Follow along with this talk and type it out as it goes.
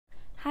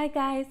Hi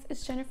guys,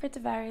 it's Jenifer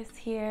Tavarez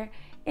here.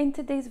 In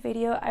today's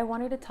video, I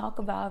wanted to talk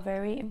about a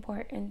very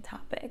important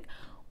topic: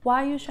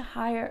 why you should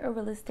hire a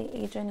real estate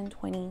agent in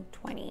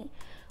 2020.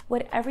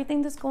 With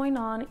everything that's going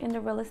on in the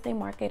real estate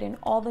market and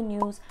all the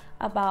news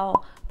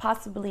about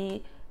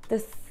possibly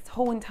this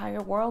whole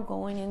entire world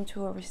going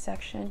into a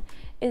recession,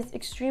 it's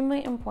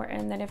extremely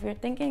important that if you're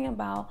thinking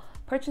about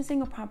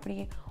purchasing a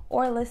property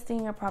or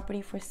listing your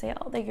property for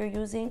sale, that you're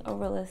using a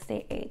real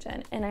estate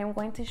agent. And I'm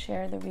going to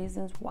share the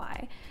reasons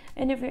why.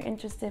 And if you're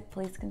interested,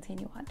 please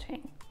continue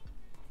watching.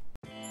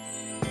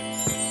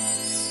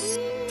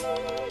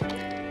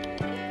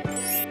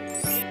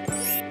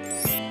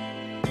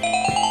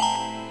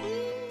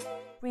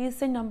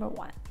 Reason number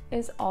one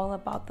is all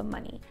about the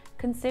money.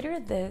 Consider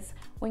this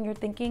when you're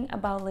thinking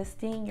about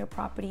listing your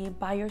property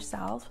by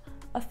yourself,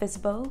 a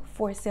FSBO,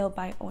 for sale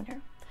by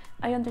owner.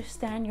 I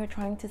understand you're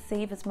trying to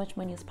save as much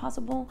money as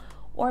possible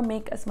or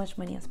make as much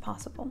money as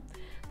possible,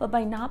 but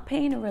by not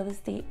paying a real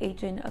estate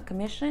agent a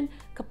commission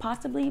could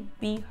possibly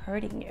be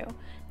hurting you.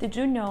 Did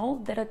you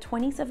know that a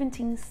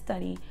 2017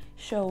 study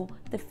showed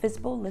the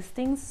FSBO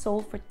listings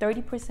sold for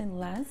 30%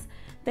 less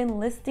than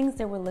listings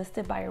that were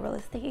listed by a real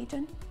estate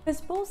agent?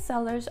 FSBO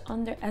sellers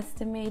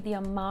underestimate the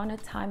amount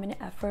of time and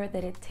effort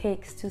that it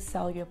takes to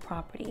sell your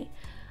property.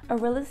 A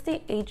real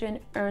estate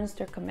agent earns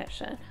their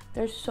commission.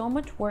 There's so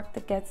much work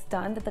that gets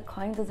done that the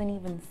client doesn't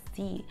even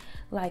see,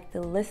 like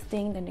the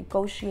listing, the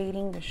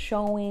negotiating, the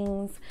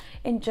showings,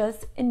 and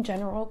just in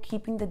general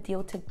keeping the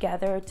deal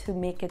together to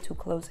make it to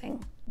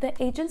closing. The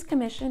agent's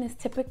commission is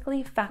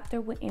typically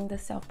factored within the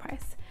sale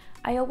price.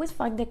 I always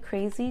find it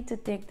crazy to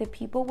think that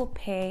people will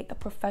pay a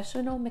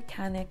professional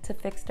mechanic to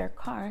fix their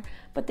car,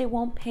 but they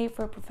won't pay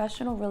for a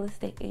professional real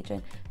estate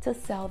agent to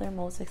sell their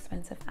most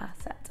expensive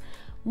asset.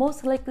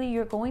 Most likely,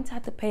 you're going to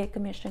have to pay a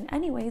commission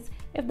anyways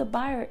if the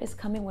buyer is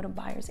coming with a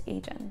buyer's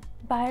agent.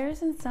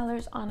 Buyers and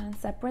sellers are on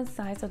separate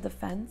sides of the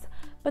fence,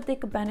 but they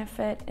could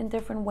benefit in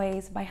different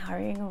ways by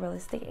hiring a real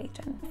estate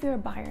agent. If you're a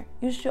buyer,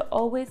 you should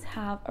always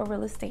have a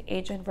real estate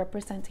agent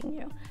representing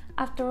you.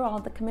 After all,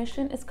 the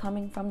commission is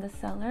coming from the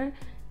seller,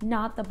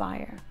 not the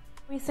buyer.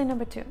 Reason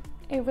number two,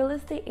 a real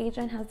estate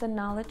agent has the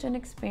knowledge and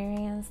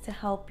experience to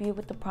help you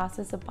with the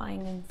process of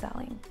buying and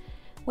selling.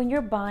 When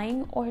you're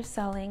buying or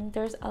selling,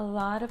 there's a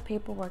lot of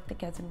paperwork that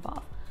gets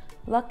involved.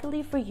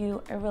 Luckily for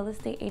you, a real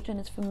estate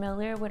agent is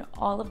familiar with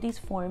all of these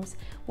forms,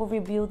 will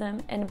review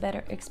them and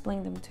better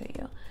explain them to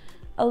you.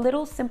 A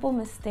little simple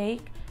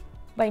mistake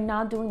by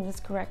not doing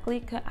this correctly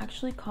could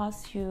actually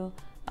cost you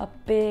a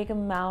big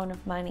amount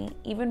of money,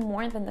 even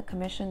more than the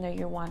commission that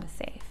you want to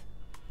save.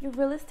 Your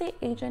real estate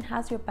agent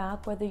has your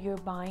back whether you're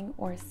buying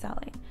or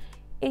selling.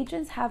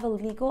 Agents have a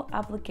legal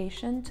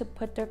obligation to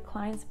put their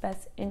client's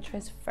best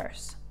interest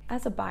first.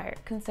 As a buyer,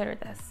 consider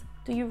this.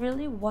 Do you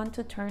really want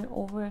to turn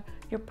over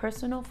your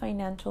personal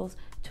financials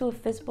to a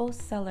FSBO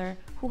seller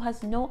who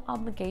has no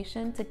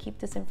obligation to keep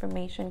this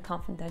information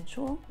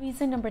confidential?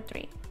 Reason number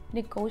three,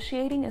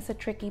 negotiating is a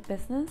tricky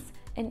business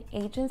and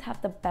agents have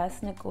the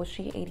best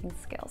negotiating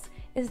skills.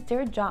 It's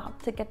their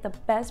job to get the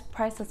best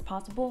price as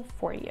possible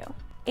for you.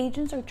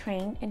 Agents are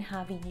trained and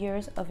have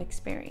years of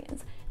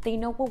experience. They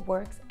know what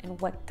works and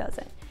what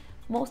doesn't.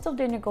 Most of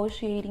their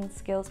negotiating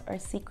skills are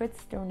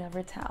secrets they'll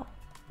never tell.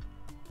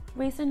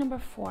 Reason number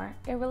four,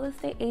 a real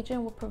estate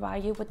agent will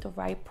provide you with the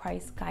right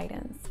price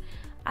guidance.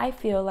 I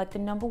feel like the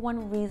number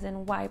one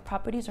reason why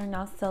properties are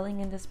not selling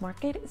in this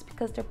market is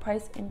because they're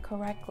priced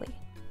incorrectly.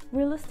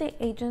 Real estate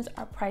agents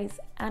are price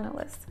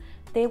analysts.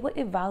 They will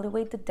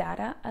evaluate the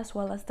data as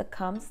well as the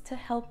comps to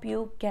help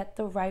you get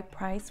the right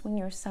price when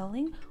you're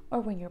selling or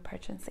when you're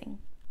purchasing.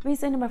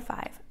 Reason number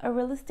five, a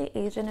real estate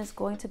agent is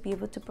going to be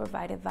able to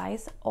provide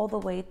advice all the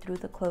way through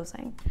the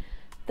closing.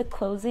 The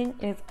closing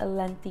is a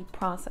lengthy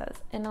process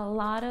and a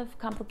lot of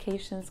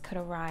complications could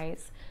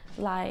arise,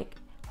 like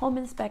home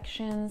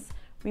inspections,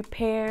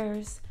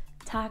 repairs,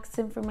 tax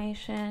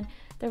information.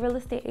 The real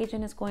estate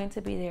agent is going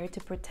to be there to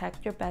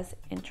protect your best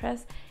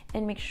interest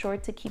and make sure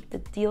to keep the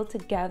deal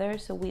together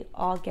so we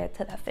all get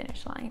to that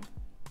finish line.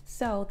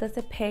 So, does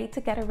it pay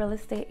to get a real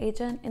estate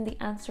agent? And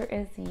the answer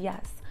is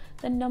yes.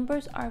 The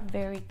numbers are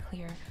very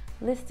clear.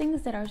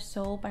 Listings that are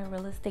sold by a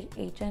real estate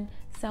agent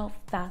sell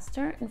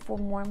faster and for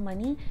more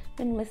money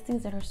than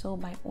listings that are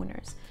sold by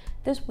owners.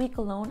 This week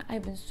alone,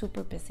 I've been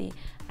super busy.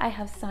 I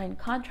have signed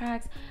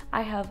contracts,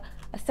 I have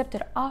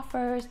accepted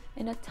offers,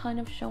 and a ton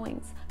of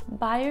showings.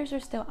 Buyers are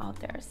still out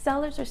there,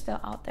 sellers are still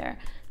out there.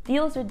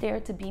 Deals are there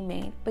to be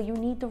made, but you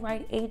need the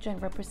right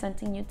agent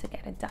representing you to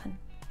get it done.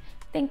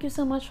 Thank you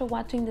so much for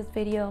watching this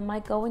video. My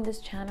goal in this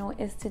channel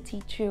is to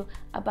teach you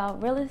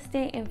about real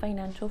estate and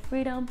financial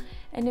freedom.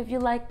 And if you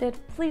liked it,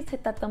 please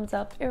hit that thumbs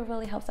up. It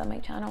really helps out my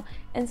channel.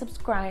 And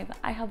subscribe.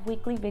 I have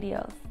weekly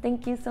videos.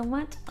 Thank you so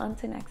much.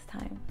 Until next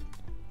time.